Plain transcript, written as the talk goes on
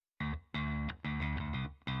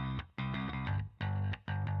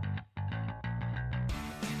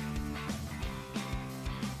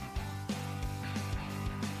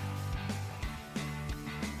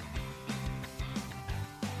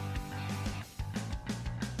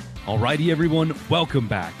Alrighty, everyone, welcome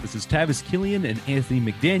back. This is Tavis Killian and Anthony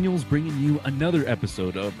McDaniels bringing you another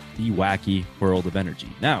episode of The Wacky World of Energy.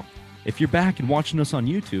 Now, if you're back and watching us on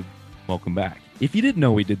YouTube, welcome back. If you didn't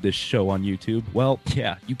know we did this show on YouTube, well,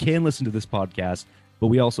 yeah, you can listen to this podcast, but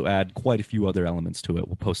we also add quite a few other elements to it.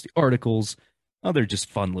 We'll post the articles, other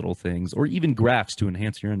just fun little things, or even graphs to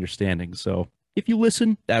enhance your understanding. So if you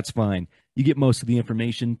listen, that's fine. You get most of the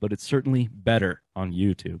information, but it's certainly better on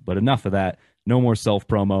YouTube. But enough of that. No more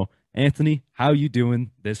self-promo. Anthony, how you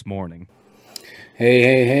doing this morning?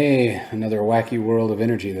 Hey. Another wacky world of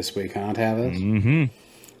energy this week, huh, Tavis? Mm-hmm.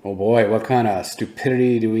 Oh boy, what kind of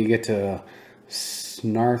stupidity do we get to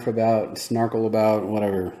snarkle about,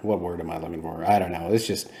 whatever. What word am I looking for? I don't know.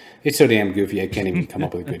 It's so damn goofy, I can't even come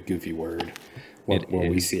up with a good goofy word. What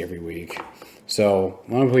we see every week. So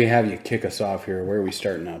why don't we have you kick us off here? Where are we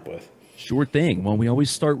starting up with? Sure thing. Well, we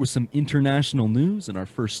always start with some international news, and our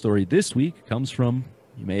first story this week comes from,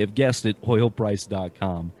 you may have guessed it,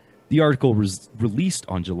 oilprice.com. The article was released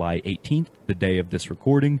on July 18th, the day of this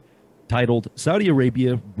recording, titled, Saudi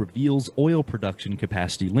Arabia Reveals Oil Production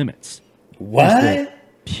Capacity Limits. What?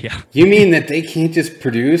 Yeah. You mean that they can't just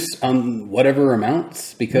produce whatever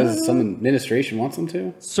amounts because some administration wants them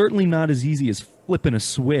to? Certainly not as easy as flipping a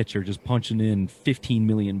switch or just punching in 15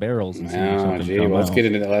 million barrels and seeing something come well, let's out. get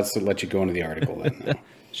into that. Let's let you go into the article then.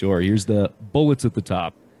 Sure. Here's the bullets at the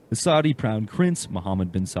top. The Saudi Crown Prince,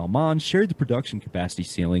 Mohammed bin Salman, shared the production capacity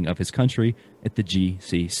ceiling of his country at the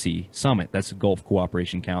GCC summit. That's the Gulf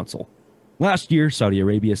Cooperation Council. Last year, Saudi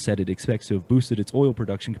Arabia said it expects to have boosted its oil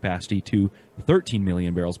production capacity to 13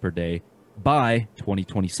 million barrels per day by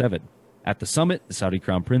 2027. At the summit, the Saudi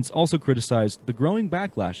Crown Prince also criticized the growing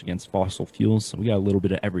backlash against fossil fuels, so we got a little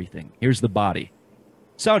bit of everything. Here's the body.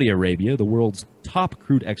 Saudi Arabia, the world's top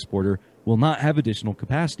crude exporter, will not have additional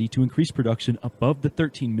capacity to increase production above the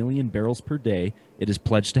 13 million barrels per day it is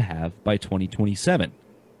pledged to have by 2027.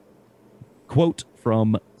 Quote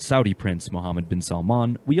from Saudi Prince Mohammed bin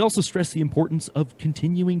Salman, we also stress the importance of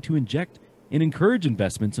continuing to inject and encourage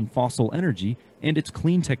investments in fossil energy and its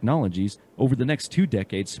clean technologies over the next 2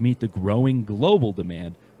 decades to meet the growing global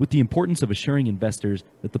demand, with the importance of assuring investors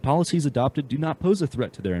that the policies adopted do not pose a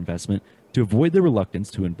threat to their investment, to avoid their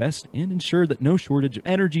reluctance to invest and ensure that no shortage of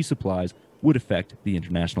energy supplies would affect the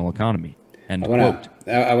international economy. End quote.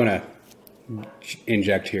 I want to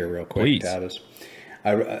inject here real quick, Please. Tavis.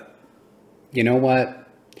 You know what?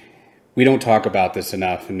 We don't talk about this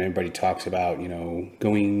enough, and everybody talks about,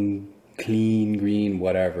 going clean, green,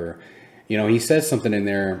 whatever. He says something in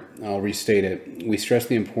there, I'll restate it. We stress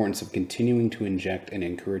the importance of continuing to inject and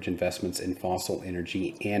encourage investments in fossil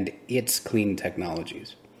energy and its clean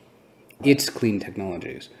technologies.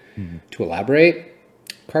 Mm-hmm. To elaborate,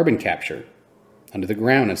 carbon capture, under the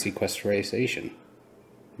ground and sequestration.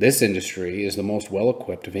 This industry is the most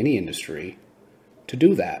well-equipped of any industry to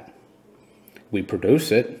do that. We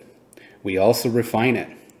produce it. We also refine it,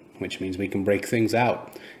 which means we can break things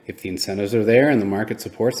out. If the incentives are there and the market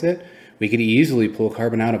supports it, we could easily pull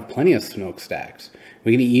carbon out of plenty of smokestacks.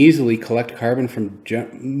 We can easily collect carbon from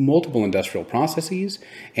multiple industrial processes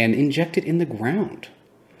and inject it in the ground.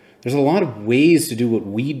 There's a lot of ways to do what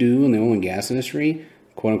we do in the oil and gas industry,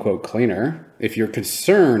 quote unquote cleaner. If your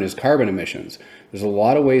concern is carbon emissions, there's a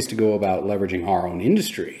lot of ways to go about leveraging our own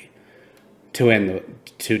industry to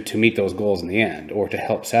meet those goals in the end, or to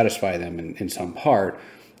help satisfy them in some part.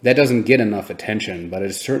 That doesn't get enough attention, but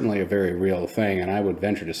it's certainly a very real thing. And I would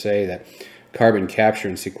venture to say that carbon capture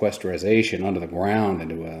and sequestration under the ground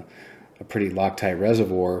into a pretty Loctite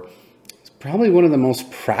reservoir is probably one of the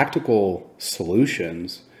most practical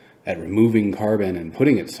solutions at removing carbon and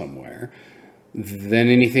putting it somewhere than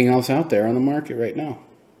anything else out there on the market right now.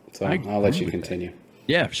 So I'll let you continue.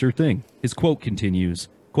 Yeah, sure thing. His quote continues,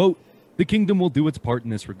 quote, the kingdom will do its part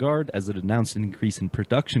in this regard as it announced an increase in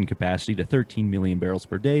production capacity to 13 million barrels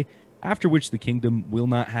per day, after which the kingdom will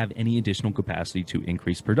not have any additional capacity to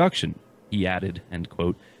increase production, he added, end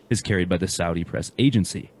quote, is carried by the Saudi press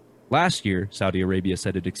agency. Last year, Saudi Arabia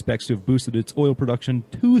said it expects to have boosted its oil production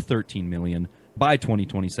to 13 million by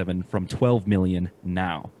 2027 from 12 million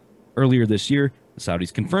now. Earlier this year, the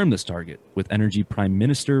Saudis confirmed this target, with Energy Prime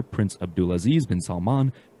Minister Prince Abdulaziz bin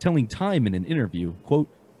Salman telling Time in an interview, quote,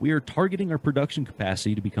 we are targeting our production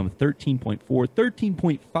capacity to become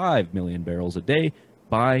 13.5 million barrels a day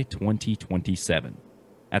by 2027.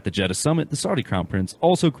 At the Jeddah summit, the Saudi Crown Prince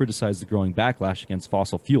also criticized the growing backlash against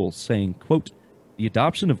fossil fuels, saying, quote, the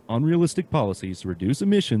adoption of unrealistic policies to reduce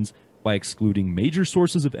emissions by excluding major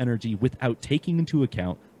sources of energy without taking into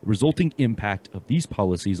account the resulting impact of these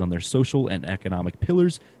policies on their social and economic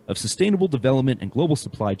pillars of sustainable development and global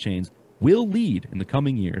supply chains will lead in the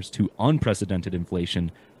coming years to unprecedented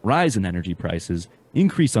inflation, rise in energy prices,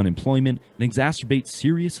 increase unemployment, and exacerbate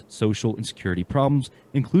serious social and security problems,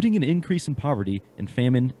 including an increase in poverty and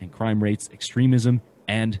famine and crime rates, extremism,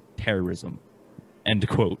 and terrorism. End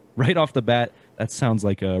quote. Right off the bat, that sounds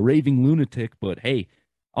like a raving lunatic, but hey,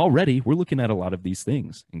 already we're looking at a lot of these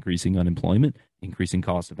things: increasing unemployment, increasing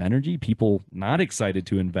cost of energy, people not excited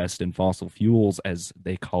to invest in fossil fuels, as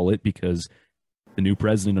they call it, because the new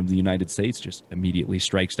president of the United States just immediately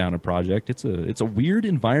strikes down a project. It's a weird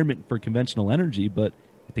environment for conventional energy, but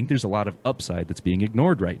I think there's a lot of upside that's being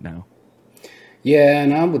ignored right now. Yeah,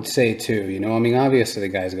 and I would say too, I mean, obviously the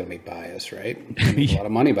guy's going to make bias, right? He makes a lot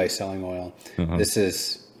of money by selling oil. Uh-huh. This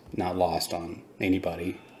is not lost on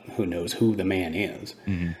anybody who knows who the man is.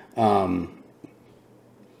 Mm-hmm.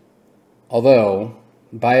 Although,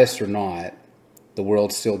 biased or not, the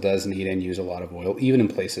world still does need and use a lot of oil, even in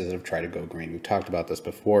places that have tried to go green. We've talked about this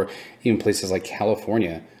before. Even places like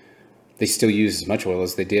California, they still use as much oil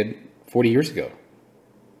as they did 40 years ago.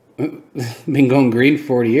 Been going green for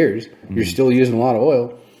 40 years. Mm-hmm. You're still using a lot of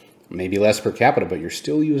oil. Maybe less per capita, but you're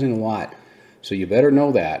still using a lot. So you better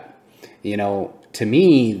know that. To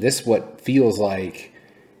me, this what feels like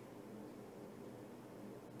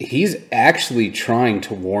he's actually trying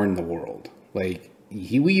to warn the world. Like,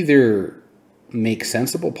 you either make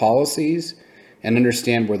sensible policies and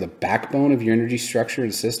understand where the backbone of your energy structure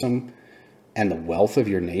and system and the wealth of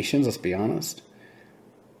your nations, let's be honest,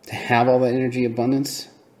 to have all that energy abundance,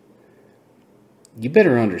 you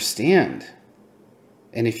better understand.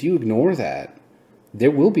 And if you ignore that,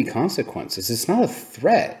 there will be consequences. It's not a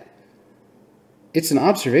threat. It's an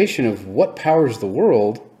observation of what powers the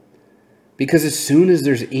world, because as soon as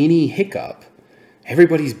there's any hiccup,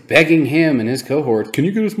 everybody's begging him and his cohort, can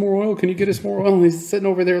you get us more oil? Can you get us more oil? And he's sitting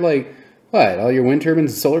over there like, what? All your wind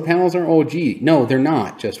turbines and solar panels are? Oh, gee. No, they're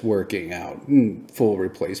not just working out full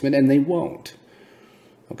replacement, and they won't.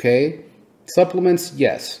 Okay? Supplements,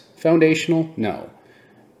 yes. Foundational, no.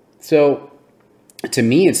 So, to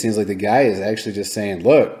me, it seems like the guy is actually just saying,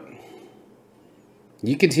 look,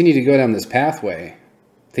 you continue to go down this pathway,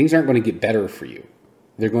 things aren't going to get better for you.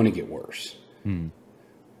 They're going to get worse. And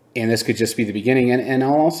this could just be the beginning. And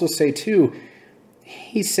I'll also say, too,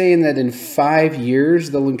 he's saying that in 5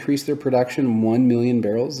 years, they'll increase their production 1 million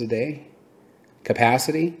barrels a day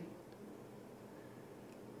capacity.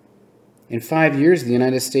 In 5 years, the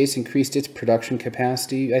United States increased its production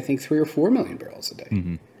capacity, I think, 3 or 4 million barrels a day.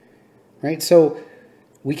 Mm-hmm. Right? So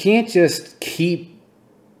we can't just keep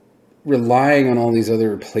relying on all these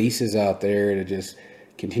other places out there to just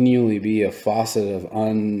continually be a faucet of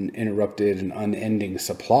uninterrupted and unending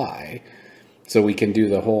supply, so we can do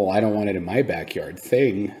the whole I don't want it in my backyard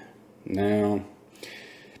thing. No.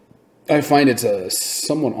 I find it's a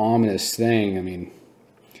somewhat ominous thing. I mean,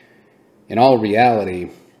 in all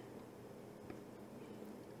reality,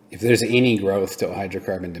 if there's any growth to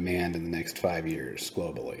hydrocarbon demand in the next 5 years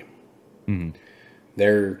globally,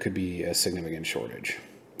 there could be a significant shortage,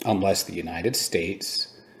 unless the United States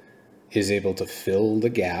is able to fill the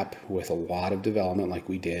gap with a lot of development like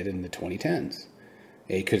we did in the 2010s.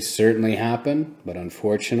 It could certainly happen, but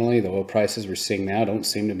unfortunately, the oil prices we're seeing now don't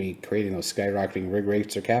seem to be creating those skyrocketing rig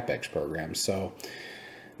rates or CapEx programs. So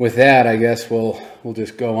with that, I guess we'll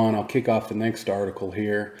just go on. I'll kick off the next article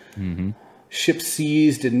here. Mm-hmm. Ship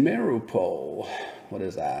seized in Mariupol. What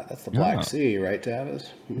is that? That's the Black Sea, right, Tavis?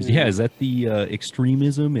 Yeah, is that the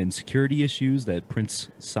extremism and security issues that Prince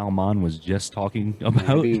Salman was just talking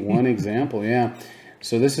about? Maybe one example, yeah.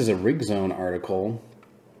 So this is a RigZone article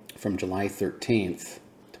from July 13th,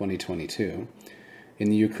 2022. In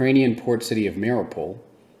the Ukrainian port city of Mariupol,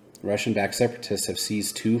 Russian-backed separatists have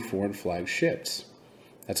seized 2 foreign-flagged ships.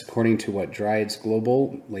 That's according to what Dried's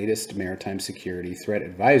global latest maritime security threat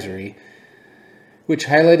advisory, which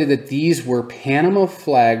highlighted that these were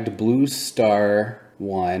Panama-flagged Blue Star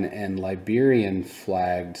 1 and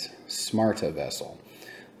Liberian-flagged Smarta vessel.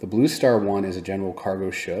 The Blue Star 1 is a general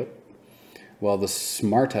cargo ship, while the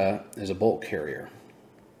Smarta is a bulk carrier.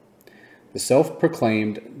 The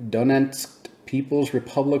self-proclaimed Donetsk People's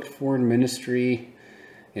Republic Foreign Ministry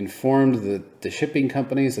informed the shipping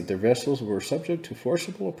companies that their vessels were subject to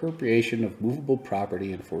forcible appropriation of movable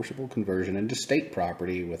property and forcible conversion into state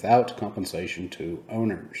property without compensation to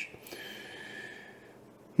owners.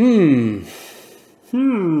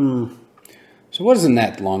 So wasn't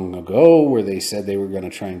that long ago where they said they were going to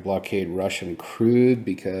try and blockade Russian crude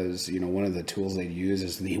because, one of the tools they'd use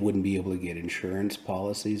is they wouldn't be able to get insurance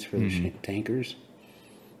policies for the tankers?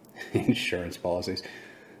 Insurance policies.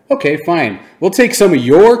 Okay, fine. We'll take some of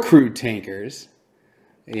your crude tankers,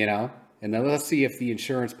 and And then let's see if the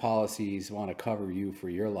insurance policies want to cover you for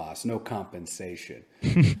your loss. No compensation.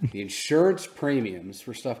 The insurance premiums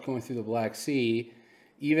for stuff going through the Black Sea,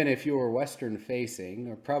 even if you're Western facing,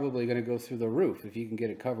 are probably going to go through the roof if you can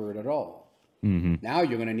get it covered at all. Mm-hmm. Now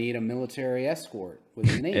you're going to need a military escort with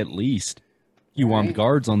the Navy. At least. You want Right?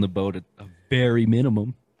 guards on the boat at a very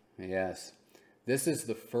minimum. Yes. This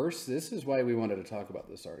is why we wanted to talk about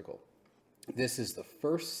this article. This is the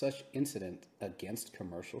first such incident against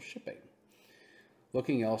commercial shipping.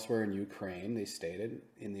 Looking elsewhere in Ukraine, they stated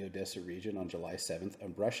in the Odessa region on July 7th, a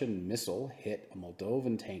Russian missile hit a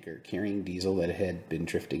Moldovan tanker carrying diesel that had been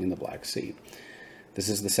drifting in the Black Sea. This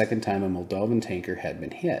is the second time a Moldovan tanker had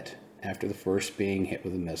been hit, after the first being hit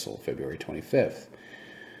with a missile February 25th.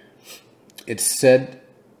 It said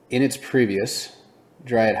in its previous,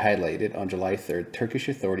 Dryad highlighted on July 3rd, Turkish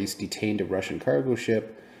authorities detained a Russian cargo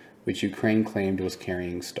ship which Ukraine claimed was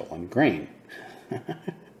carrying stolen grain.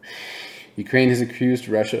 Ukraine has accused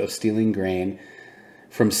Russia of stealing grain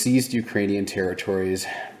from seized Ukrainian territories.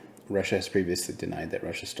 Russia has previously denied that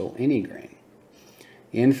Russia stole any grain.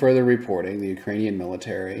 In further reporting, the Ukrainian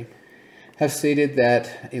military have stated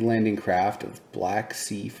that a landing craft of Black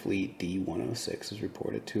Sea Fleet D-106 is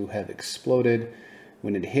reported to have exploded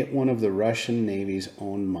when it hit one of the Russian Navy's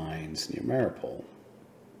own mines near Mariupol.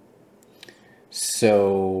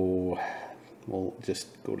 So, we'll just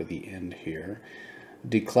go to the end here.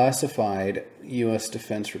 Declassified U.S.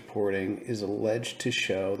 defense reporting is alleged to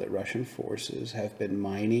show that Russian forces have been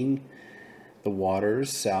mining the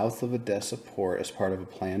waters south of Odessa port as part of a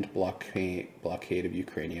planned blockade of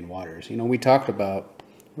Ukrainian waters. You know, what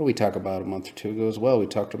did we talk about a month or two ago as well? We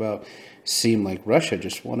talked about, seemed like Russia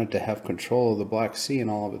just wanted to have control of the Black Sea and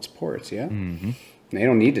all of its ports, yeah? Mm-hmm. They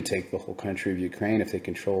don't need to take the whole country of Ukraine if they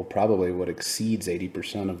control probably what exceeds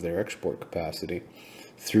 80% of their export capacity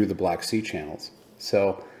through the Black Sea channels.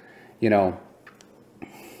 So, you know,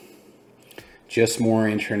 just more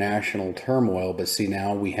international turmoil, but see,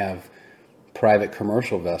 now we have private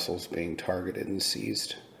commercial vessels being targeted and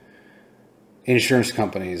seized. Insurance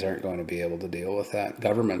companies aren't going to be able to deal with that.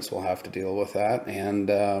 Governments will have to deal with that. And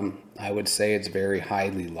I would say it's very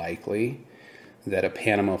highly likely that a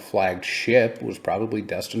Panama flagged ship was probably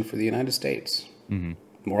destined for the United States. Mm-hmm.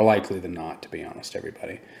 More likely than not, to be honest,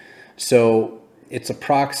 everybody. So it's a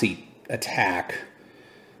proxy attack.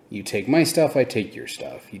 You take my stuff, I take your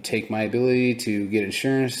stuff. You take my ability to get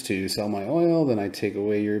insurance to sell my oil, then I take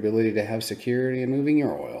away your ability to have security in moving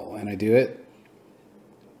your oil. And I do it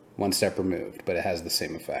one step removed, but it has the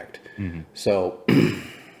same effect. Mm-hmm. So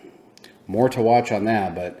more to watch on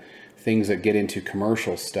that, but things that get into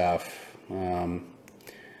commercial stuff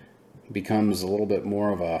becomes a little bit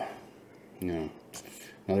more of a,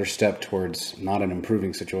 another step towards not an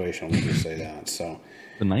improving situation. We'll just say that. So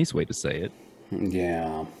A nice way to say it.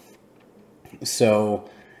 yeah. So,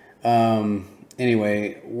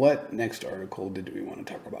 anyway, what next article did we want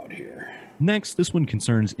to talk about here? Next, this one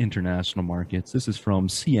concerns international markets. This is from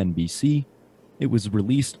CNBC. It was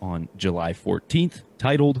released on July 14th,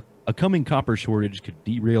 titled, "A Coming Copper Shortage Could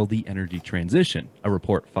Derail the Energy Transition," a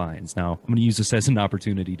report finds. Now, I'm going to use this as an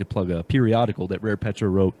opportunity to plug a periodical that Rare Petro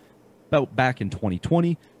wrote about back in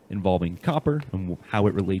 2020 involving copper and how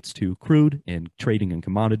it relates to crude and trading and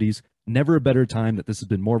commodities. Never a better time that this has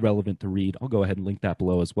been more relevant to read. I'll go ahead and link that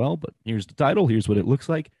below as well, but here's the title. Here's what it looks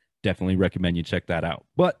like. Definitely recommend you check that out.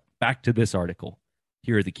 But back to this article.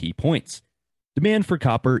 Here are the key points. Demand for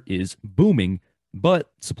copper is booming,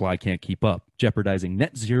 but supply can't keep up, jeopardizing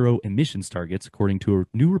net zero emissions targets, according to a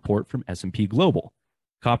new report from S&P Global.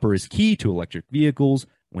 Copper is key to electric vehicles,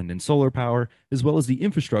 wind and solar power, as well as the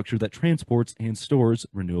infrastructure that transports and stores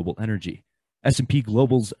renewable energy. S&P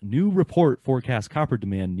Global's new report forecasts copper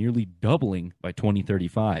demand nearly doubling by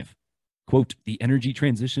 2035. Quote, "The energy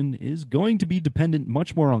transition is going to be dependent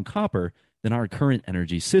much more on copper than our current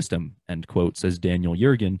energy system," end quote, says Daniel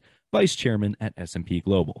Yergin, vice chairman at S&P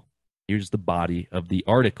Global. Here's the body of the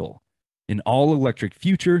article. An all-electric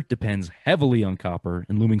future depends heavily on copper,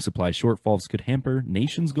 and looming supply shortfalls could hamper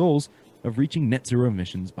nations' goals of reaching net zero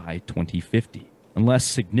emissions by 2050. Unless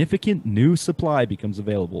significant new supply becomes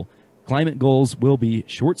available, climate goals will be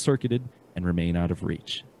short-circuited and remain out of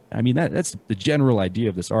reach. I mean, that's the general idea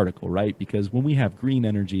of this article, right? Because when we have green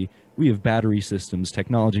energy, we have battery systems,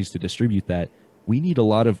 technologies to distribute that. We need a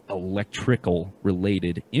lot of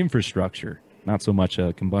electrical-related infrastructure, not so much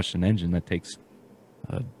a combustion engine that takes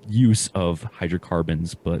use of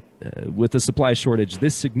hydrocarbons. But with the supply shortage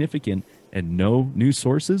this significant and no new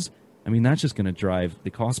sources, I mean, that's just going to drive the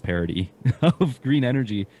cost parity of green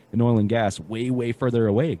energy and oil and gas way, way further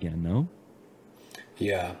away again, no?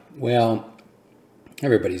 Yeah. Well,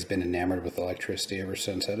 Everybody's been enamored with electricity ever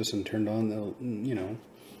since Edison turned on the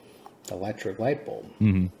electric light bulb.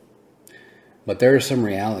 Mm-hmm. But there are some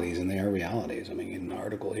realities, and they are realities. I mean, in an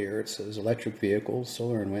article here, it says electric vehicles,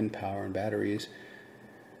 solar and wind power, and batteries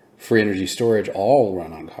for energy storage all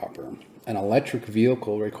run on copper. An electric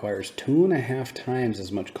vehicle requires 2.5 times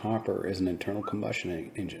as much copper as an internal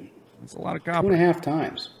combustion engine. That's a lot of copper. 2.5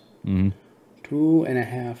 times. Mm-hmm.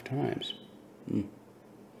 2.5 times.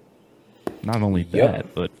 Not only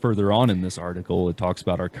that, but further on in this article, it talks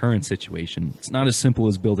about our current situation. It's not as simple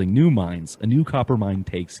as building new mines. A new copper mine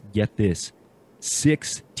takes, get this,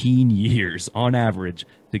 16 years on average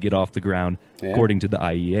to get off the ground, according to the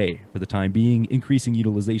IEA. For the time being, increasing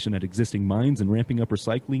utilization at existing mines and ramping up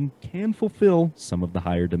recycling can fulfill some of the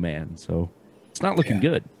higher demand. So it's not looking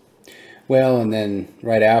good. Well, and then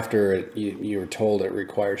right after it, you were told it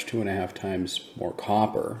requires 2.5 times more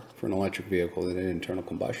copper for an electric vehicle than an internal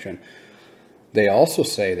combustion. They also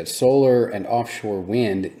say that solar and offshore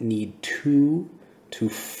wind need 2 to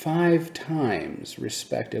 5 times,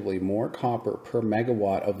 respectively, more copper per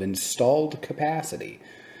megawatt of installed capacity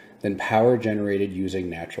than power generated using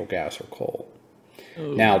natural gas or coal.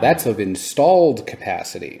 Now, that's of installed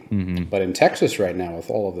capacity. Mm-hmm. But in Texas right now, with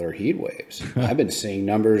all of their heat waves, I've been seeing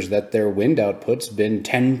numbers that their wind output's been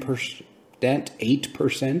 10%,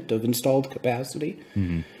 8% of installed capacity.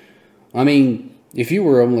 Mm-hmm. I mean, if you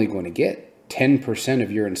were only going to get 10%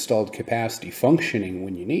 of your installed capacity functioning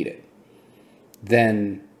when you need it,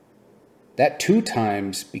 then that 2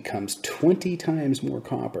 times becomes 20 times more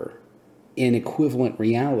copper in equivalent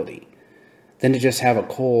reality than to just have a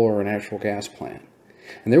coal or a natural gas plant.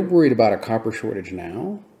 And they're worried about a copper shortage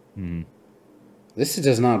now. Mm. This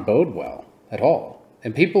does not bode well at all.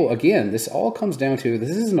 And people, again, this all comes down to, this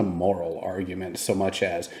isn't a moral argument so much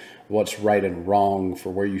as what's right and wrong for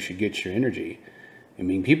where you should get your energy. I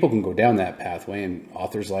mean, people can go down that pathway, and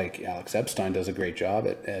authors like Alex Epstein does a great job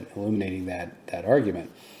at illuminating that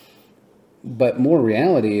argument. But more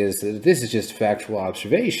reality is that this is just factual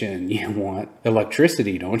observation. You want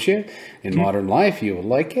electricity, don't you? In modern life, you would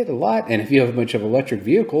like it a lot. And if you have a bunch of electric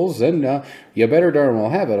vehicles, then you better darn well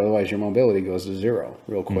have it. Otherwise, your mobility goes to zero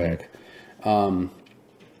real quick. Mm-hmm.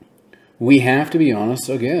 We have to be honest,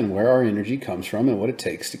 again, where our energy comes from and what it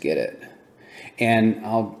takes to get it. And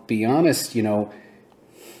I'll be honest,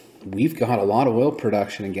 we've got a lot of oil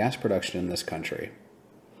production and gas production in this country.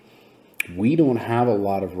 We don't have a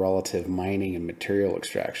lot of relative mining and material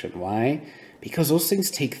extraction. Why? Because those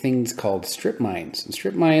things take things called strip mines. And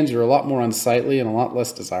strip mines are a lot more unsightly and a lot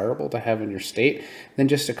less desirable to have in your state than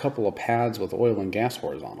just a couple of pads with oil and gas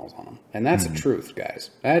horizontals on them. And that's the truth,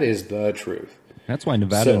 guys. That is the truth. That's why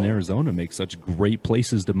Nevada and Arizona make such great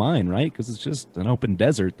places to mine, right? Because it's just an open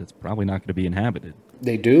desert that's probably not going to be inhabited.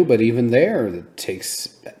 They do, but even there, it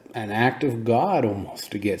takes an act of God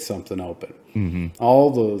almost to get something open. Mm-hmm. All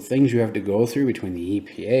the things you have to go through between the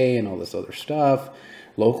EPA and all this other stuff,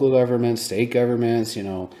 local governments, state governments,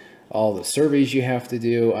 all the surveys you have to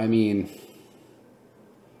do. I mean,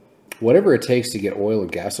 whatever it takes to get oil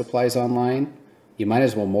and gas supplies online, you might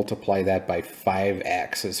as well multiply that by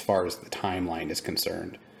 5x as far as the timeline is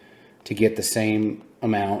concerned to get the same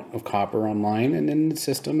amount of copper online and in the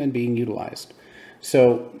system and being utilized.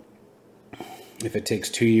 So if it takes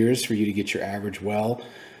 2 years for you to get your average well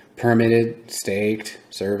permitted, staked,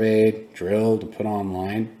 surveyed, drilled, and put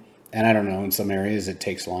online, and I don't know, in some areas it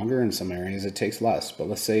takes longer, in some areas it takes less, but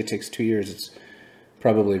let's say it takes 2 years, it's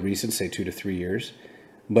probably recent, say 2 to 3 years.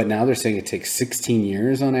 But now they're saying it takes 16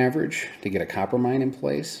 years on average to get a copper mine in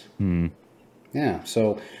place. Yeah,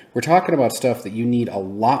 so we're talking about stuff that you need a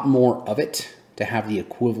lot more of it to have the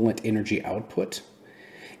equivalent energy output,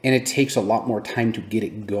 and it takes a lot more time to get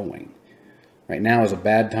it going. Right now is a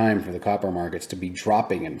bad time for the copper markets to be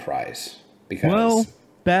dropping in price. Because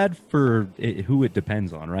bad for who it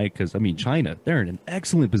depends on, right? Because, China, they're in an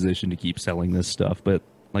excellent position to keep selling this stuff. But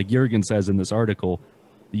like Jurgen says in this article,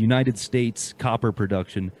 the United States copper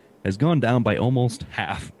production has gone down by almost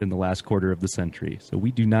half in the last quarter of the century. So we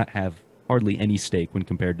do not have hardly any stake when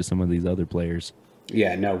compared to some of these other players.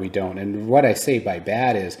 Yeah, no, we don't. And what I say by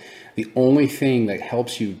bad is the only thing that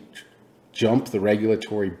helps you jump the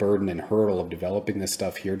regulatory burden and hurdle of developing this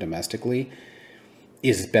stuff here domestically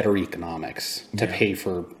is better economics to pay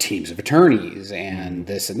for teams of attorneys and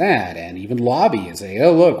this and that, and even lobby and say,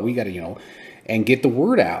 oh, look, we got to, and get the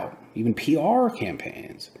word out, even PR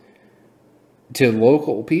campaigns to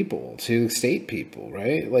local people, to state people,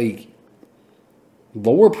 right? Like,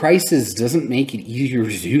 lower prices doesn't make it easier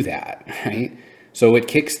to do that, right? So it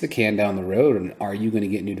kicks the can down the road, and are you going to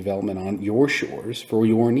get new development on your shores for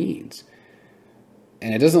your needs?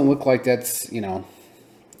 And it doesn't look like that's,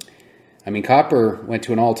 I mean, copper went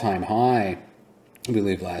to an all-time high, I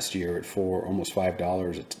believe, last year at almost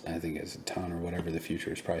 $5. I think it's a ton or whatever the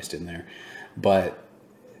future is priced in there. But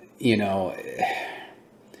a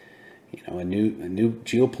new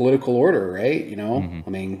geopolitical order, right? I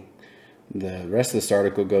mean, the rest of this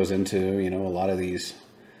article goes into a lot of these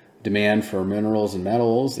demand for minerals and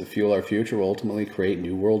metals that fuel our future will ultimately create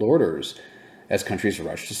new world orders as countries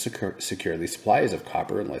rush to secure these supplies of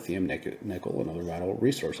copper and lithium, nickel, and other vital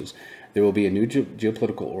resources. There will be a new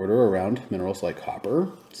geopolitical order around minerals like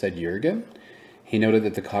copper, said Jurgen. He noted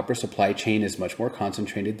that the copper supply chain is much more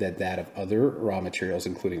concentrated than that of other raw materials,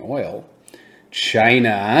 including oil.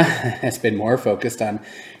 China has been more focused on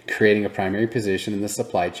creating a primary position in the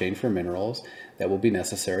supply chain for minerals that will be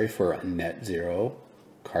necessary for net zero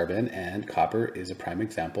carbon, and copper is a prime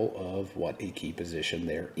example of what a key position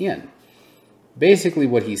they're in. Basically,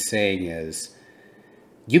 what he's saying is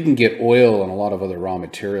you can get oil and a lot of other raw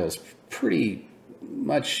materials pretty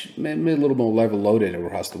much a little more level loaded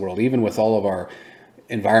across the world. Even with all of our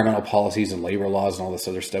environmental policies and labor laws and all this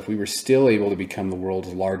other stuff, we were still able to become the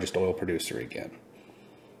world's largest oil producer again.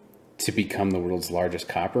 To become the world's largest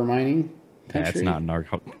copper mining country. That's not in our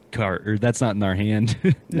that's not in our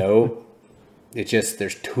hand. No. It's just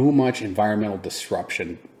there's too much environmental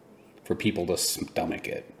disruption for people to stomach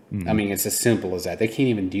it. I mean, it's as simple as that. They can't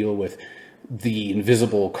even deal with the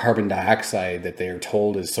invisible carbon dioxide that they are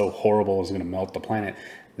told is so horrible is going to melt the planet.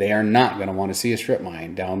 They are not going to want to see a strip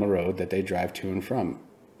mine down the road that they drive to and from.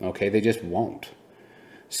 Okay, they just won't.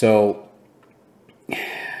 So,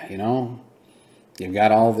 you've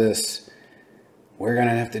got all this, we're going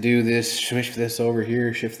to have to do this, shift this over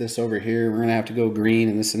here, we're going to have to go green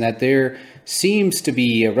and this and that. There seems to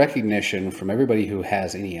be a recognition from everybody who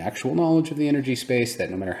has any actual knowledge of the energy space that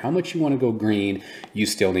no matter how much you want to go green, you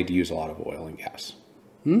still need to use a lot of oil and gas.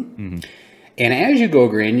 And as you go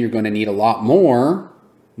green, you're going to need a lot more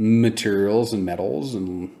materials and metals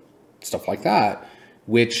and stuff like that,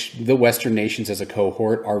 which the Western nations as a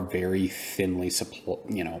cohort are very thinly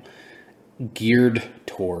geared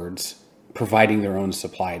towards providing their own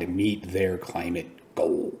supply to meet their climate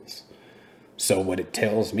goals. So what it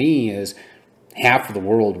tells me is half of the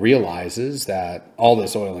world realizes that all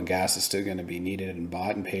this oil and gas is still going to be needed and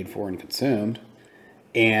bought and paid for and consumed.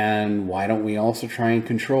 And why don't we also try and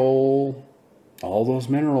control all those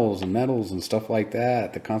minerals and metals and stuff like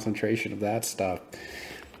that, the concentration of that stuff?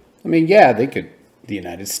 I mean, yeah, the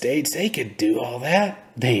United States, they could do all that.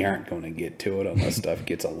 They aren't going to get to it unless stuff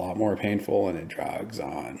gets a lot more painful and it drags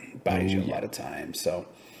on, buys you a lot of time. So,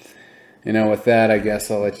 with that, I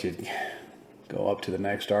guess I'll let you go up to the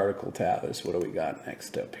next article, Tavis. What do we got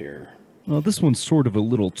next up here? Well, this one's sort of a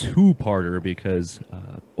little two-parter because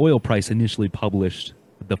Oil Price initially published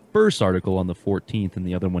the first article on the 14th and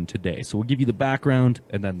the other one today. So we'll give you the background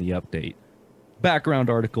and then the update. Background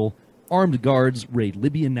article: Armed guards raid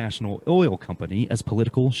Libyan national oil company as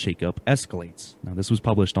political shakeup escalates. Now, this was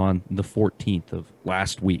published on the 14th of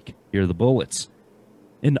last week. Here are the bullets.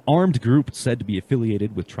 An armed group said to be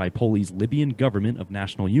affiliated with Tripoli's Libyan Government of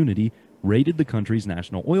National Unity raided the country's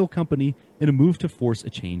national oil company in a move to force a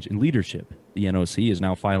change in leadership. The NOC is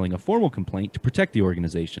now filing a formal complaint to protect the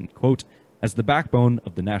organization, quote, as the backbone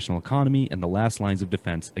of the national economy and the last lines of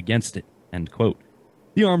defense against it, end quote.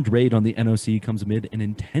 The armed raid on the NOC comes amid an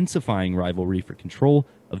intensifying rivalry for control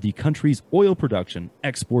of the country's oil production,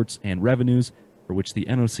 exports, and revenues, for which the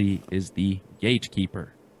NOC is the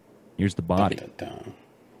gatekeeper. Here's the body. Dun, dun, dun.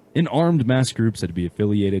 An armed mass group said to be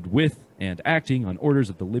affiliated with and acting on orders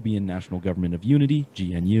of the Libyan National Government of Unity,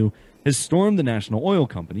 GNU, has stormed the national oil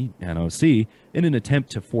company, NOC, in an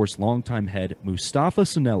attempt to force longtime head Mustafa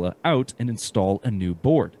Sanella out and install a new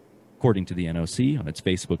board. According to the NOC on its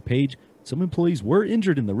Facebook page, some employees were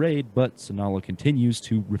injured in the raid, but Sanella continues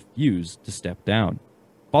to refuse to step down.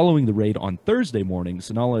 Following the raid on Thursday morning,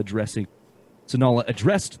 Sanella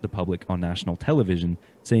addressed the public on national television,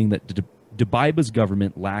 saying that Dubaiba's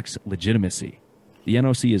government lacks legitimacy. The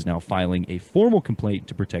NOC is now filing a formal complaint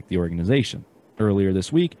to protect the organization. Earlier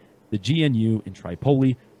this week, the GNU in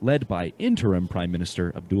Tripoli, led by interim Prime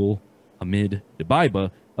Minister Abdul Hamid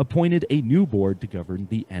Dubaiba, appointed a new board to govern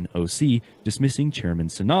the NOC, dismissing Chairman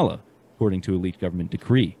Sanalla, according to elite government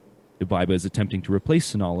decree. Dubaiba is attempting to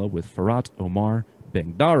replace Sanalla with Farhat Omar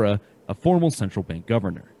Bengdara, a formal central bank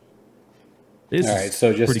governor. This is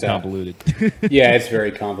pretty convoluted. Yeah, it's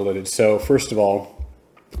very convoluted. So first of all,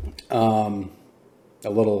 a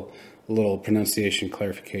little pronunciation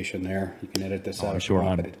clarification there. You can edit this out. I'm sure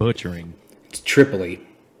I'm butchering. It's Tripoli.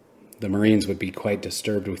 The Marines would be quite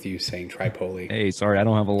disturbed with you saying Tripoli. Hey, sorry, I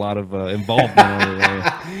don't have a lot of involvement over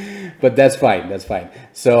there. But that's fine. That's fine.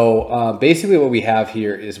 So basically, what we have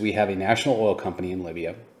here is we have a national oil company in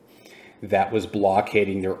Libya that was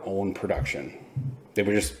blockading their own production. They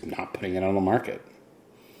were just not putting it on the market.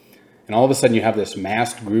 And all of a sudden, you have this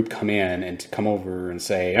masked group come in and to come over and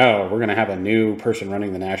say, "Oh, we're going to have a new person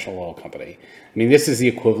running the national oil company." I mean, this is the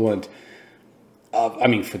equivalent of, I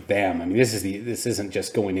mean, for them, I mean, this isn't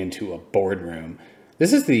just going into a boardroom.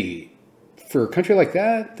 This is for a country like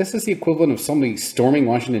that, this is the equivalent of somebody storming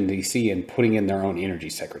Washington, D.C. and putting in their own energy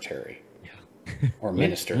secretary or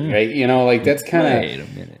minister, right? You know, like that's kind of, Wait a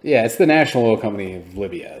minute. yeah, it's the national oil company of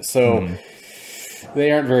Libya. So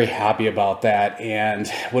they aren't very happy about that. And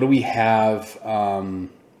what do we have, 4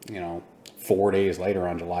 days later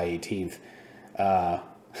on July 18th?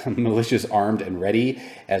 Militias armed and ready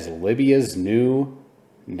as Libya's new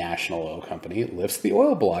national oil company lifts the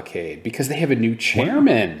oil blockade because they have a new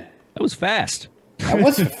chairman. That was fast. That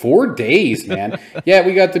was 4 days, man. Yeah,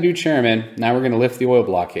 we got the new chairman. Now we're going to lift the oil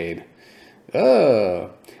blockade.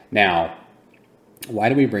 Now, why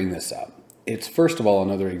do we bring this up? It's, first of all,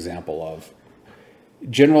 another example of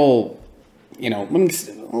general, when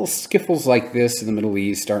little skiffles like this in the Middle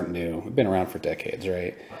East aren't new. We've been around for decades,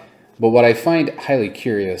 right? But what I find highly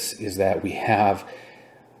curious is that we have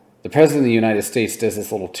the President of the United States does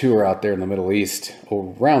this little tour out there in the Middle East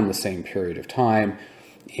around the same period of time.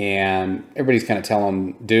 And everybody's kind of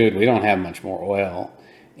telling him, dude, we don't have much more oil.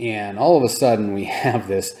 And all of a sudden we have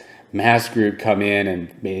this mass group come in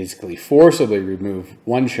and basically forcibly remove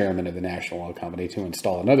one chairman of the national oil company to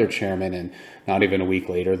install another chairman. And not even a week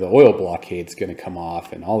later, the oil blockade's going to come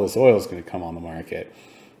off and all this oil is going to come on the market.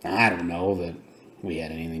 I don't know that we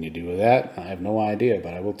had anything to do with that. I have no idea,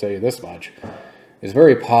 but I will tell you this much. It's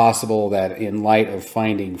very possible that in light of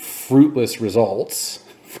finding fruitless results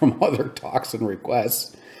from other talks and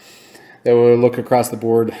requests, that we'll look across the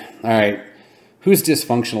board. All right, who's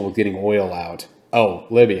dysfunctional with getting oil out? Oh,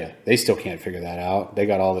 Libya. They still can't figure that out. They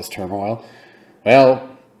got all this turmoil.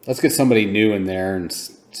 Well, let's get somebody new in there and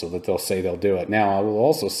so that they'll say they'll do it. Now, I will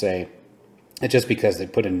also say that just because they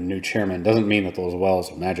put in a new chairman doesn't mean that those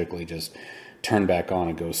wells will magically just turn back on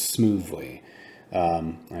and go smoothly.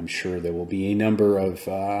 I'm sure there will be a number of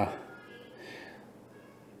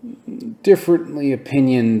differently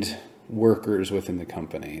opinioned workers within the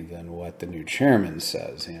company than what the new chairman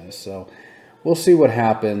says. So we'll see what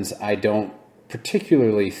happens. I don't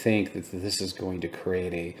particularly think that this is going to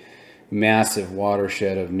create a massive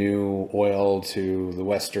watershed of new oil to the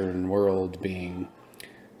Western world being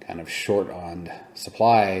kind of short on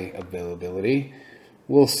supply availability.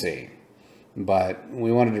 We'll see. But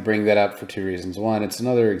we wanted to bring that up for two reasons. One, it's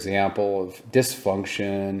another example of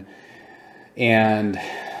dysfunction and,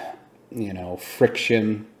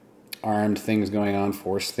 friction, armed things going on,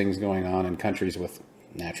 forced things going on in countries with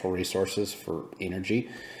natural resources for energy,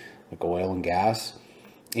 like oil and gas.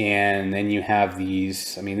 And then you have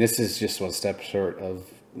these, this is just one step short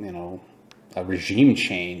of, a regime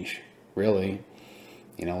change, really.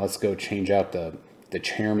 Let's go change out the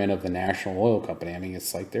chairman of the national oil company.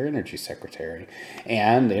 It's like their energy secretary.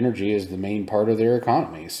 And energy is the main part of their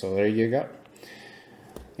economy. So there you go.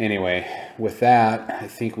 Anyway, with that, I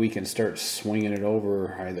think we can start swinging it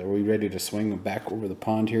over. Are we ready to swing back over the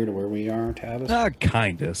pond here to where we are, Tavis?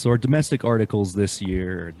 Kinda. So our domestic articles this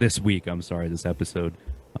episode,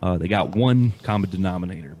 they got one common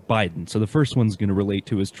denominator, Biden. So the first one's going to relate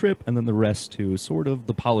to his trip, and then the rest to sort of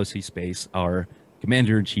the policy space our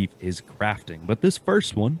commander-in-chief is crafting. But this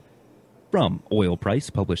first one, from Oil Price,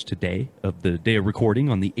 published today, of the day of recording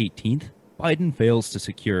on the 18th, Biden fails to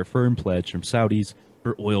secure a firm pledge from Saudis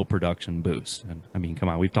for oil production boost. And come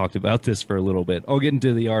on, we've talked about this for a little bit. I'll get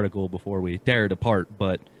into the article before we tear it apart,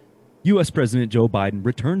 but U.S. President Joe Biden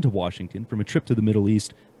returned to Washington from a trip to the Middle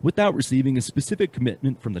East without receiving a specific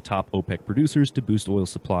commitment from the top OPEC producers to boost oil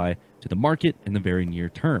supply to the market in the very near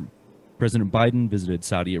term. President Biden visited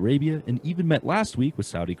Saudi Arabia and even met last week with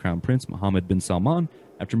Saudi Crown Prince Mohammed bin Salman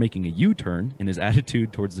after making a U-turn in his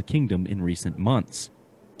attitude towards the kingdom in recent months.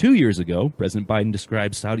 2 years ago, President Biden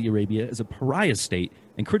described Saudi Arabia as a pariah state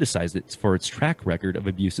and criticized it for its track record of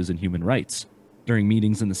abuses in human rights. During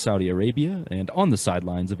meetings in Saudi Arabia and on the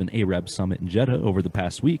sidelines of an Arab summit in Jeddah over the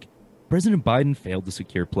past week, President Biden failed to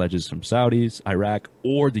secure pledges from Saudis, Iraq,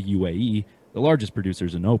 or the UAE, the largest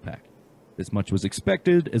producers in OPEC. This much was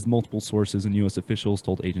expected, as multiple sources and U.S. officials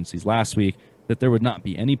told agencies last week that there would not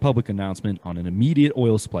be any public announcement on an immediate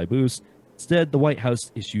oil supply boost. Instead, the White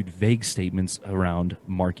House issued vague statements around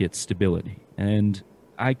market stability. And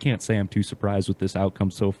I can't say I'm too surprised with this outcome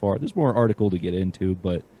so far. There's more article to get into,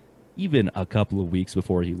 but even a couple of weeks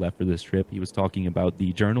before he left for this trip, he was talking about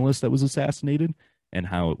the journalist that was assassinated. and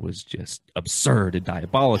how it was just absurd and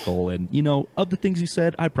diabolical. And, you know, of the things you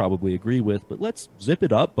said, I probably agree with, but let's zip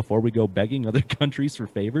it up before we go begging other countries for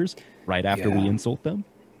favors right after we Yeah. insult them.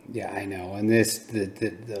 Yeah, I know. And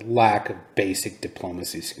the lack of basic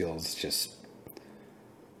diplomacy skills is just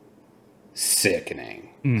sickening.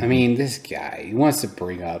 I mean, this guy, he wants to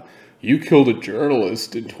bring up, you killed a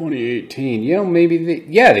journalist in 2018. You know, maybe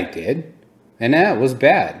they did. And that was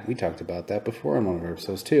bad. We talked about that before in one of our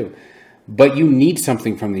episodes too. But you need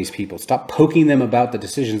something from these people. Stop poking them about the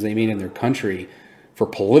decisions they made in their country for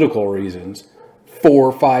political reasons 4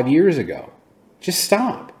 or 5 years ago. Just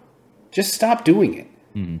stop. Just stop doing it.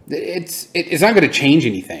 It's not going to change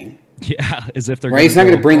anything. Yeah, as if they're Right? It's not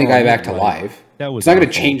going to bring the guy "Oh, back to right. life. That was It's not going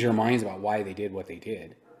to awful." change their minds about why they did what they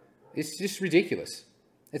did. It's just ridiculous.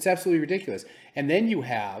 It's absolutely ridiculous. And then you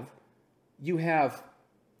have,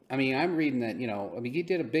 I mean, I'm reading that, he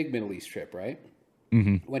did a big Middle East trip, right?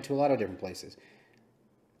 Went to a lot of different places.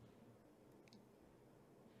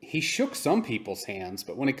 He shook some people's hands,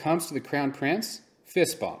 but when it comes to the Crown Prince,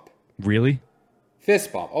 fist bump. Really?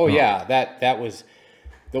 Fist bump. Oh, yeah, that was,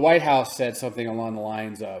 the White House said something along the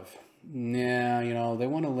lines of, nah, they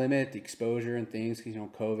want to limit the exposure and things because,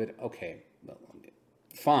 COVID. Okay,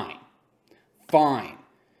 fine.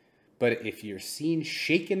 But if you're seen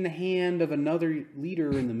shaking the hand of another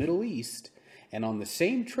leader in the Middle East, and on the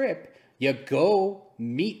same trip, you go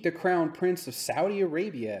meet the Crown Prince of Saudi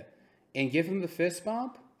Arabia and give him the fist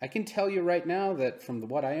bump, I can tell you right now that from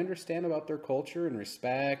what I understand about their culture and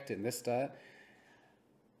respect and this, that,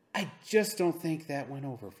 I just don't think that went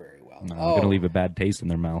over very well. No, I'm going to leave a bad taste in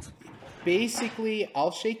their mouth. Basically,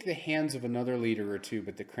 I'll shake the hands of another leader or two,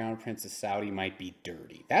 but the Crown Prince of Saudi might be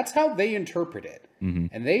dirty. That's how they interpret it.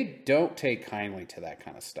 And they don't take kindly to that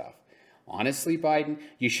kind of stuff. Honestly, Biden,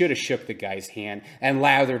 you should have shook the guy's hand and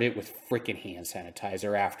lathered it with freaking hand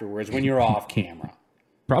sanitizer afterwards when you're off camera.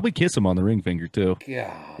 Probably kiss them on the ring finger, too.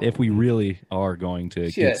 God. If we really are going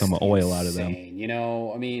to get some oil out of them.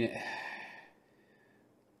 I mean,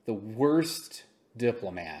 the worst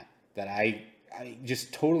diplomat that I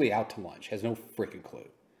just totally out to lunch, has no freaking clue.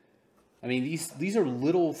 I mean, these are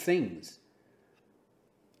little things.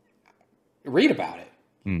 Read about it.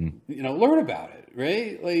 Learn about it,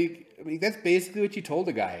 right? Like, I mean, that's basically what you told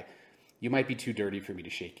the guy. You might be too dirty for me to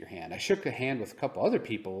shake your hand. I shook a hand with a couple other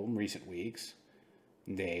people in recent weeks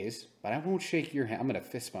and days, but I won't shake your hand. I'm going to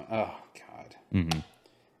fist bump. Oh, God.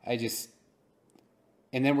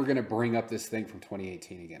 And then we're going to bring up this thing from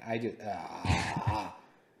 2018 again.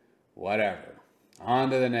 Whatever. On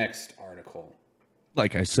to the next article.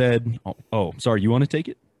 Like I said, sorry, you want to take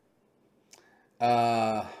it?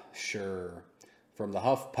 Sure. From the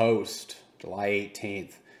HuffPost, July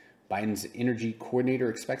 18th, Biden's energy coordinator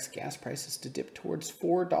expects gas prices to dip towards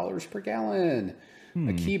 $4 per gallon.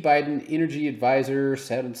 A key Biden energy advisor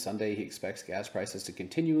said on Sunday he expects gas prices to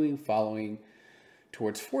continue following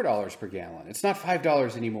towards $4 per gallon. It's not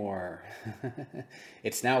 $5 anymore.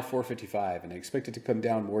 It's now $4.55, and I expect it to come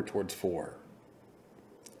down more towards $4.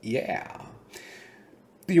 Yeah.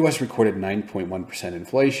 The U.S. recorded 9.1%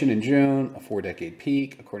 inflation in June, a 4-decade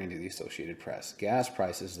peak, according to the Associated Press. Gas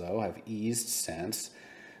prices, though, have eased since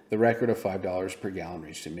the record of $5 per gallon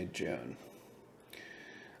reached in mid-June.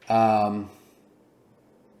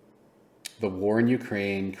 The war in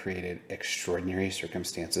Ukraine created extraordinary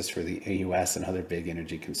circumstances for the U.S. and other big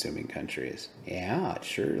energy-consuming countries. Yeah, it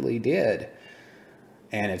surely did.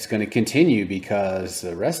 And it's going to continue because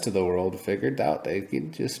the rest of the world figured out they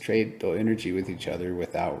can just trade energy with each other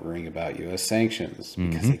without worrying about U.S. sanctions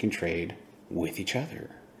because they can trade with each other.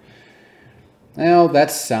 Well,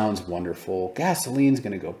 that sounds wonderful. Gasoline's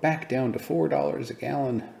going to go back down to $4 a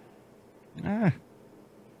gallon. Well,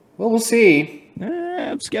 we'll see.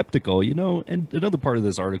 I'm skeptical, And another part of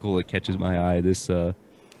this article that catches my eye, this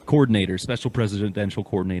coordinator, special presidential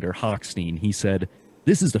coordinator, Hochstein, he said,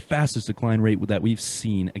 this is the fastest decline rate that we've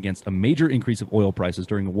seen against a major increase of oil prices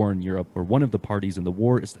during a war in Europe, where one of the parties in the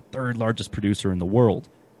war is the third largest producer in the world.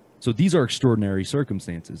 So these are extraordinary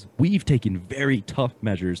circumstances. We've taken very tough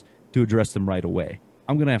measures to address them right away.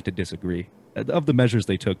 I'm going to have to disagree. Of the measures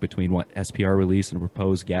they took between SPR release and a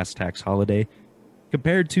proposed gas tax holiday,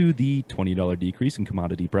 compared to the $20 decrease in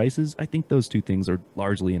commodity prices, I think those two things are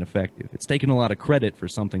largely ineffective. It's taken a lot of credit for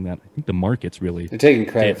something that I think the markets really They're taking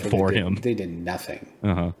credit for him. They did nothing.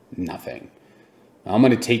 Nothing. I'm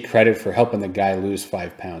going to take credit for helping the guy lose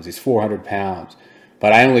 5 pounds. He's 400 pounds.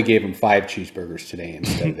 But I only gave him 5 cheeseburgers today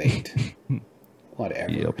instead of 8.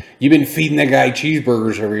 Whatever. Yep. You've been feeding the guy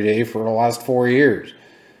cheeseburgers every day for the last 4 years.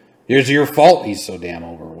 It's your fault he's so damn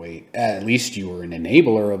overweight. At least you were an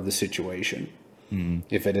enabler of the situation.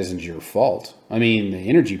 if it isn't your fault. I mean, the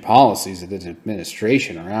energy policies of this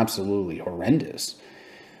administration are absolutely horrendous.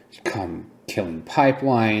 Come killing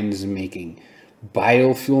pipelines, making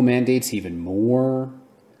biofuel mandates even more,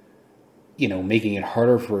 making it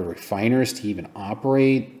harder for refiners to even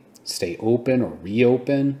operate, stay open or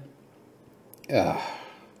reopen.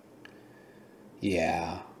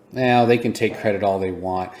 Yeah. Now, they can take credit all they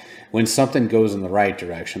want. When something goes in the right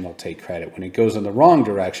direction, they'll take credit. When it goes in the wrong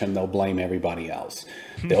direction, they'll blame everybody else.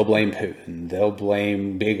 They'll blame Putin. They'll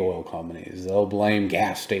blame big oil companies. They'll blame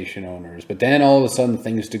gas station owners. But then all of a sudden,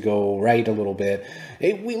 things to go right a little bit.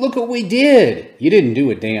 Hey, look what we did. You didn't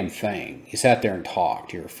do a damn thing. You sat there and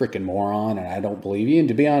talked. You're a freaking moron, and I don't believe you. And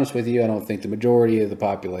to be honest with you, I don't think the majority of the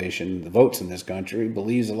population, the votes in this country,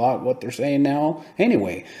 believes a lot of what they're saying now.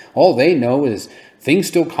 Anyway, all they know is things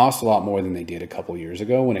still cost a lot more than they did a couple years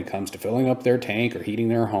ago when it comes to filling up their tank or heating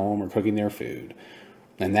their home or cooking their food.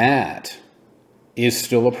 And that is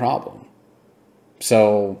still a problem.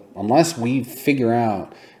 So unless we figure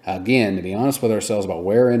out, again, to be honest with ourselves about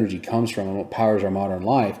where energy comes from and what powers our modern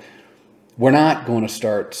life, we're not going to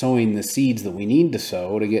start sowing the seeds that we need to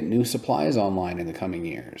sow to get new supplies online in the coming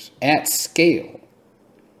years at scale.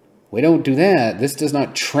 We don't do that. This does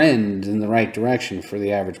not trend in the right direction for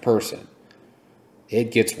the average person.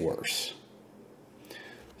 It gets worse.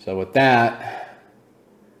 So with that,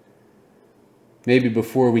 maybe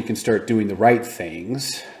before we can start doing the right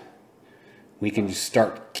things, we can just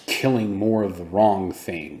start killing more of the wrong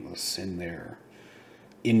things in their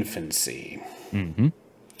infancy. Mm-hmm.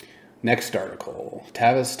 Next article.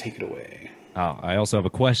 Tavis, take it away. I also have a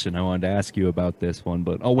question I wanted to ask you about this one,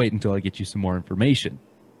 but I'll wait until I get you some more information.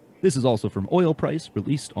 This is also from Oil Price,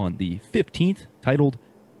 released on the 15th, titled,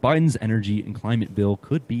 Biden's Energy and Climate Bill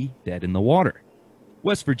Could Be Dead in the Water.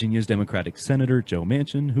 West Virginia's Democratic Senator Joe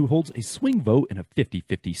Manchin, who holds a swing vote in a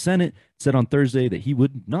 50-50 Senate, said on Thursday that he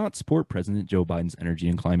would not support President Joe Biden's energy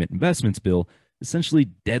and climate investments bill, essentially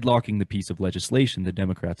deadlocking the piece of legislation the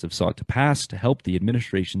Democrats have sought to pass to help the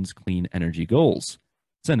administration's clean energy goals.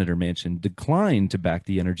 Senator Manchin declined to back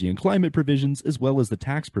the energy and climate provisions as well as the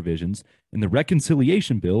tax provisions in the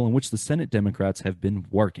reconciliation bill on which the Senate Democrats have been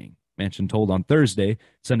working. Manchin told on Thursday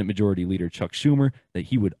Senate Majority Leader Chuck Schumer that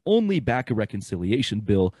he would only back a reconciliation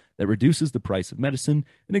bill that reduces the price of medicine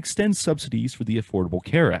and extends subsidies for the Affordable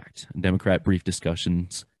Care Act. A Democrat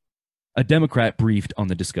briefed on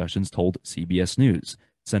the discussions told CBS News.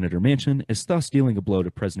 Senator Manchin is thus dealing a blow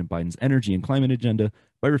to President Biden's energy and climate agenda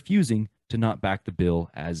by refusing to not back the bill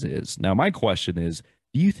as is. Now, my question is,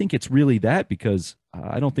 do you think it's really that? Because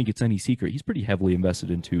I don't think it's any secret. He's pretty heavily invested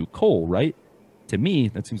into coal, right? To me,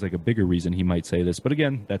 that seems like a bigger reason he might say this. But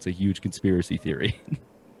again, that's a huge conspiracy theory.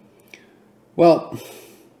 Well,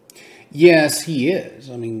 yes, he is.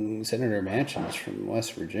 I mean, Senator Manchin's from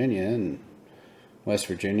West Virginia, and West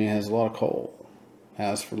Virginia has a lot of coal.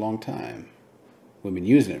 Has for a long time. We've been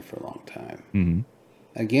using it for a long time. Mm-hmm.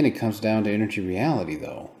 Again, it comes down to energy reality,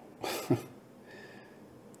 though.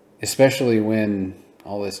 Especially when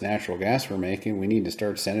all this natural gas we're making, we need to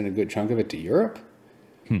start sending a good chunk of it to Europe.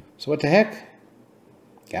 So what the heck?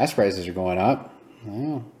 Gas prices are going up.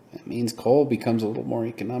 Well, that means coal becomes a little more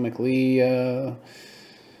economically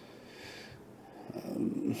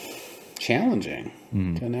challenging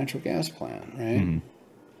to a natural gas plant, right? Mm-hmm.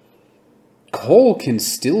 Coal can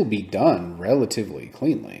still be done relatively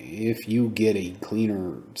cleanly if you get a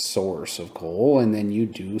cleaner source of coal and then you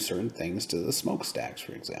do certain things to the smokestacks,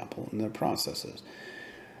 for example, and the processes.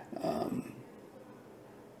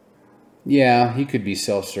 Yeah, he could be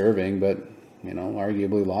self-serving, but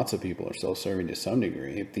arguably lots of people are self-serving to some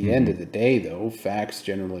degree. At the end of the day, though, facts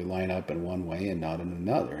generally line up in one way and not in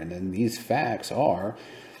another. And then these facts are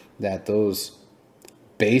that those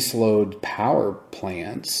baseload power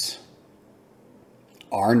plants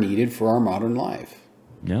are needed for our modern life.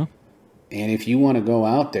 Yeah. And if you want to go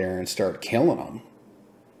out there and start killing them,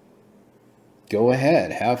 go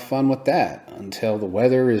ahead, have fun with that until the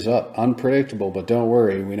weather is unpredictable. But don't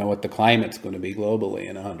worry, we know what the climate's going to be globally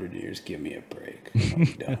in 100 years. Give me a break. No,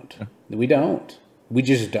 we don't. We don't. We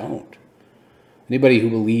just don't. Anybody who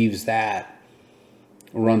believes that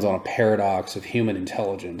runs on a paradox of human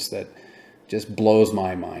intelligence that just blows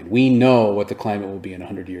my mind. We know what the climate will be in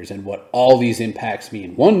 100 years and what all these impacts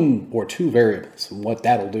mean, one or two variables, and what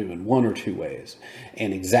that'll do in one or two ways,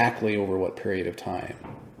 and exactly over what period of time.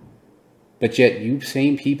 But yet, you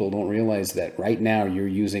same people don't realize that right now you're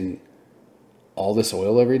using all this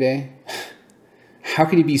oil every day. How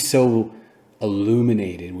can you be so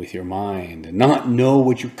illuminated with your mind and not know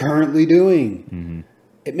what you're currently doing? Mm-hmm.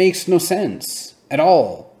 It makes no sense at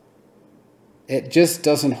all. It just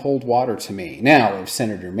doesn't hold water to me. Now, if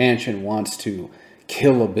Senator Manchin wants to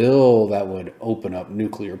kill a bill that would open up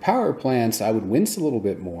nuclear power plants, I would wince a little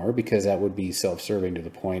bit more, because that would be self-serving to the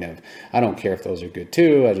point of, I don't care if those are good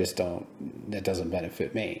too, I just don't, that doesn't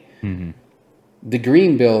benefit me. Mm-hmm. The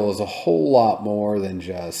Green Bill is a whole lot more than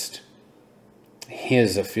just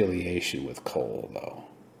his affiliation with coal, though.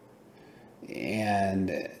 And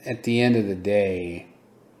at the end of the day,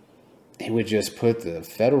 it would just put the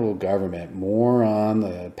federal government more on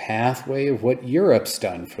the pathway of what Europe's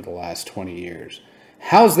done for the last 20 years.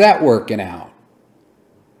 How's that working out?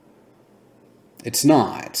 It's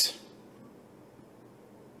not.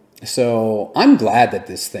 So I'm glad that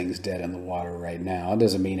this thing's dead in the water right now. It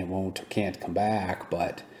doesn't mean it won't or can't come back,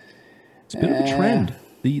 but it's a bit of a trend.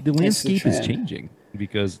 The landscape is changing,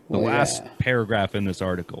 because the last paragraph in this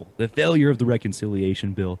article, the failure of the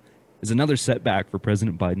reconciliation bill, is another setback for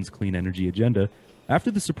President Biden's clean energy agenda, after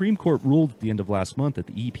the Supreme Court ruled at the end of last month that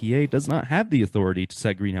the EPA does not have the authority to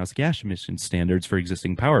set greenhouse gas emission standards for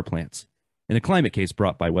existing power plants. In a climate case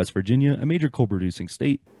brought by West Virginia, a major coal-producing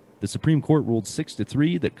state, the Supreme Court ruled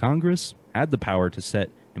 6-3 that Congress had the power to set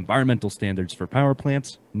environmental standards for power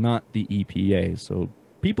plants, not the EPA. So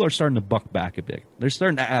people are starting to buck back a bit. They're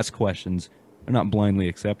starting to ask questions. They're not blindly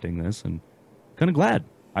accepting this, and kind of glad.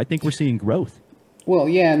 I think we're seeing growth. Well,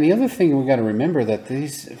 yeah, and the other thing we got to remember, that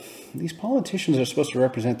these politicians are supposed to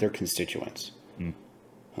represent their constituents.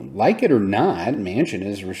 Like it or not, Manchin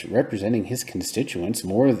is representing his constituents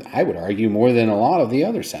more, I would argue, more than a lot of the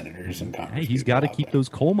other senators in Congress. Hey, he's got to keep those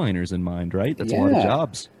coal miners in mind, right? That's a lot of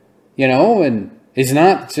jobs. You know, and it's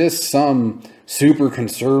not just some super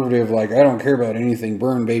conservative, like, I don't care about anything,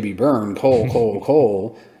 burn, baby, burn, coal, coal,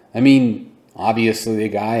 coal. I mean, obviously the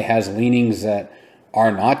guy has leanings that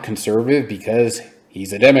are not conservative because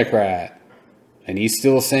he's a Democrat. And he's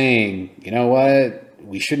still saying, you know what,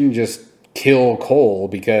 we shouldn't just kill coal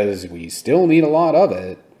because we still need a lot of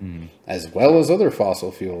it, as well as other fossil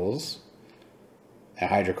fuels and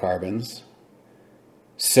hydrocarbons.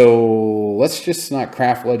 So let's just not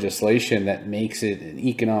craft legislation that makes it an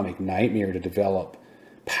economic nightmare to develop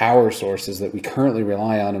power sources that we currently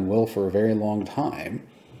rely on and will for a very long time,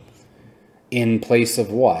 in place of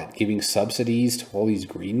what? Giving subsidies to all these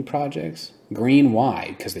green projects? Green,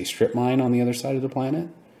 why? Because they strip mine on the other side of the planet?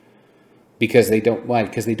 Because they don't, why?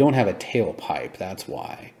 Because they don't have a tailpipe, that's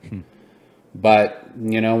why. But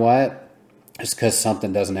you know what? Just because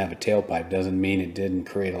something doesn't have a tailpipe doesn't mean it didn't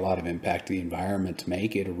create a lot of impact to the environment to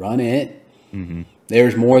make it, run it.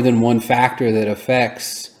 There's more than one factor that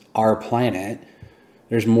affects our planet.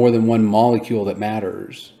 There's more than one molecule that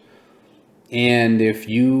matters. And if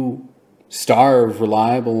you starve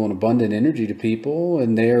reliable and abundant energy to people,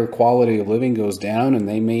 and their quality of living goes down, and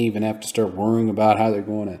they may even have to start worrying about how they're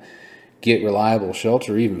going to get reliable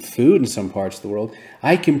shelter, even food in some parts of the world,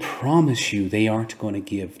 I can promise you they aren't going to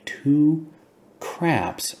give two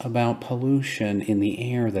craps about pollution in the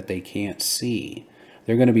air that they can't see.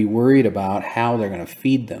 They're going to be worried about how they're going to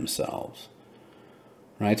feed themselves.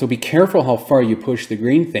 Right? So be careful how far you push the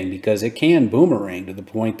green thing, because it can boomerang to the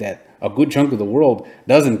point that a good chunk of the world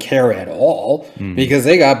doesn't care at all, because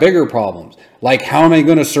they got bigger problems. Like, how am I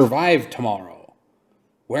going to survive tomorrow?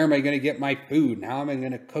 Where am I going to get my food? And how am I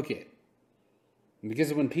going to cook it?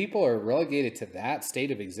 Because when people are relegated to that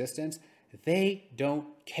state of existence, they don't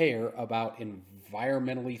care about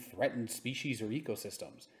environmentally threatened species or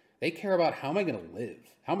ecosystems. They care about, how am I going to live?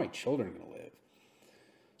 How are my children going to live?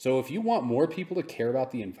 So if you want more people to care about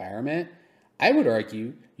the environment, I would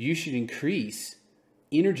argue you should increase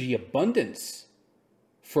energy abundance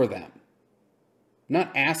for them.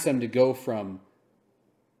 Not ask them to go from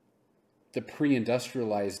the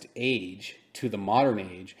pre-industrialized age to the modern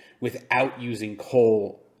age without using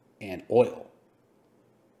coal and oil.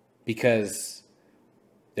 Because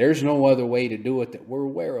there's no other way to do it that we're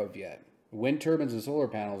aware of yet. Wind turbines and solar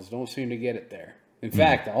panels don't seem to get it there. In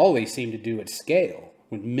fact, all they seem to do at scale,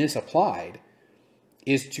 when misapplied,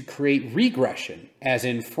 is to create regression, as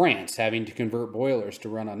in France having to convert boilers to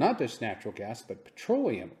run on not just natural gas, but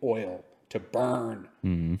petroleum oil to burn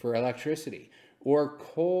for electricity. Or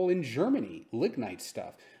coal in Germany, lignite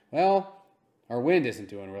stuff. Well, our wind isn't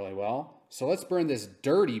doing really well, so let's burn this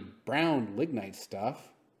dirty brown lignite stuff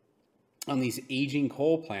on these aging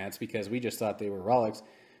coal plants because we just thought they were relics.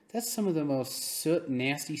 That's some of the most soot,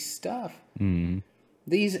 nasty stuff.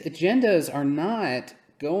 These agendas are not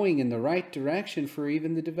going in the right direction for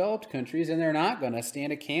even the developed countries, and they're not going to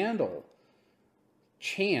stand a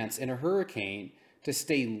chance in a hurricane to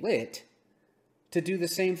stay lit to do the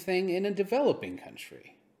same thing in a developing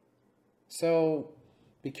country. So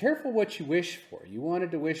be careful what you wish for. You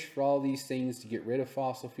wanted to wish for all these things to get rid of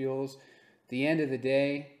fossil fuels. At the end of the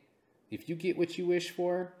day, if you get what you wish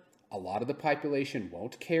for, a lot of the population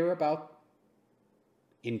won't care about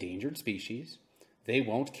endangered species. They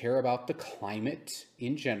won't care about the climate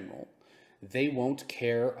in general. They won't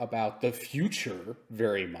care about the future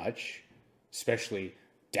very much, especially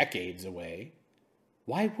decades away.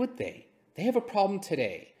 Why would they? They have a problem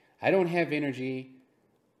today. I don't have energy.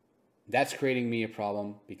 That's creating me a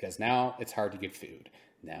problem because now it's hard to get food.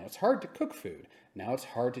 Now it's hard to cook food. Now it's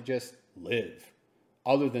hard to just live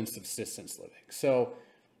other than subsistence living. So,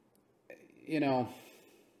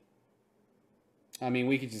 I mean,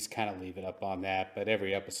 we could just kind of leave it up on that, but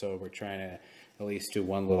every episode we're trying to at least do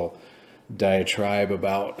one little diatribe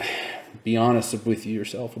about, be honest with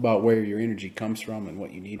yourself about where your energy comes from and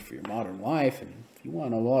what you need for your modern life. And if you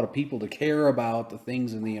want a lot of people to care about the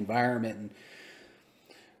things in the environment and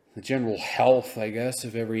the general health, I guess,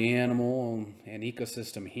 of every animal and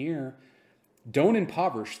ecosystem here, don't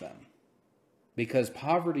impoverish them, because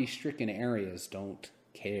poverty-stricken areas don't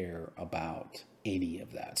care about any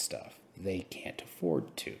of that stuff. They can't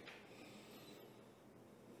afford to.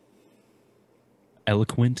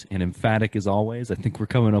 Eloquent and emphatic as always. I think we're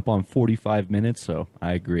coming up on 45 minutes, so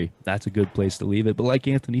I agree. That's a good place to leave it. But like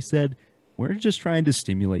Anthony said, we're just trying to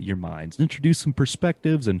stimulate your minds, introduce some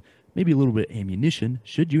perspectives, and maybe a little bit of ammunition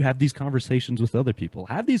should you have these conversations with other people.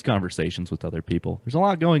 Have these conversations with other people. There's a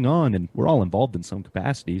lot going on, and we're all involved in some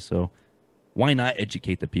capacity, so why not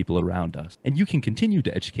educate the people around us? And you can continue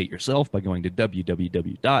to educate yourself by going to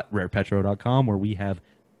www.rarepetro.com, where we have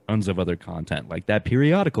tons of other content, like that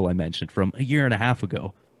periodical I mentioned from a year and a half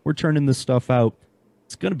ago. We're turning this stuff out.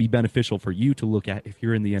 It's going to be beneficial for you to look at if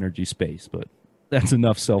you're in the energy space, but that's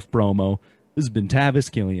enough self-promo. This has been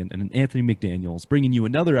Tavis Killian and Anthony McDaniels bringing you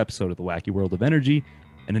another episode of The Wacky World of Energy.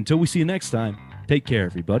 And until we see you next time, take care,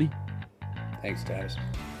 everybody. Thanks, Tavis.